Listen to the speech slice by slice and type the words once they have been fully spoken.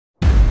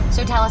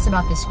So tell us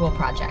about this school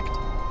project.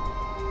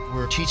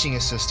 We're teaching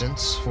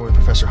assistants for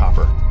Professor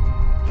Hopper.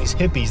 These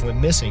hippies went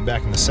missing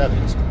back in the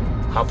 70s.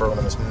 Hopper went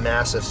on this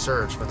massive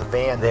search for the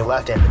van they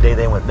left in the day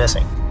they went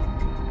missing.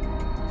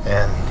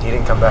 And he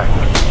didn't come back.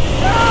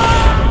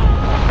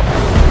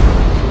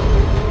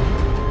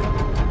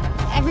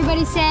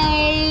 Everybody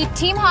say,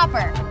 Team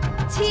Hopper.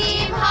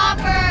 Team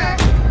Hopper!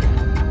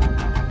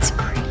 It's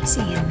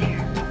crazy in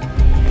there.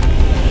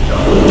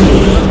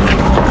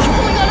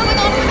 Oh my god, oh my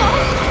god, oh my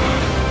god!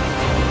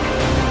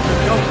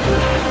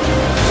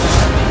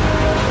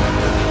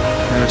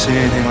 Never seen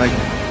anything like it.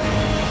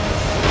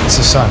 It's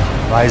the sun,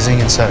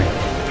 rising and setting.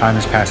 Time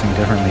is passing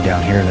differently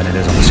down here than it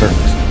is on the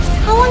surface.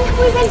 How long have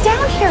we been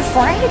down here for?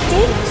 I had a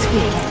date this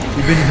weekend.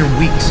 We've been here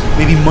weeks,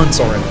 maybe months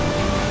already.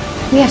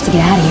 We have to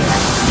get out of here.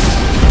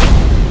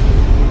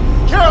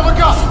 Kara, look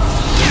up!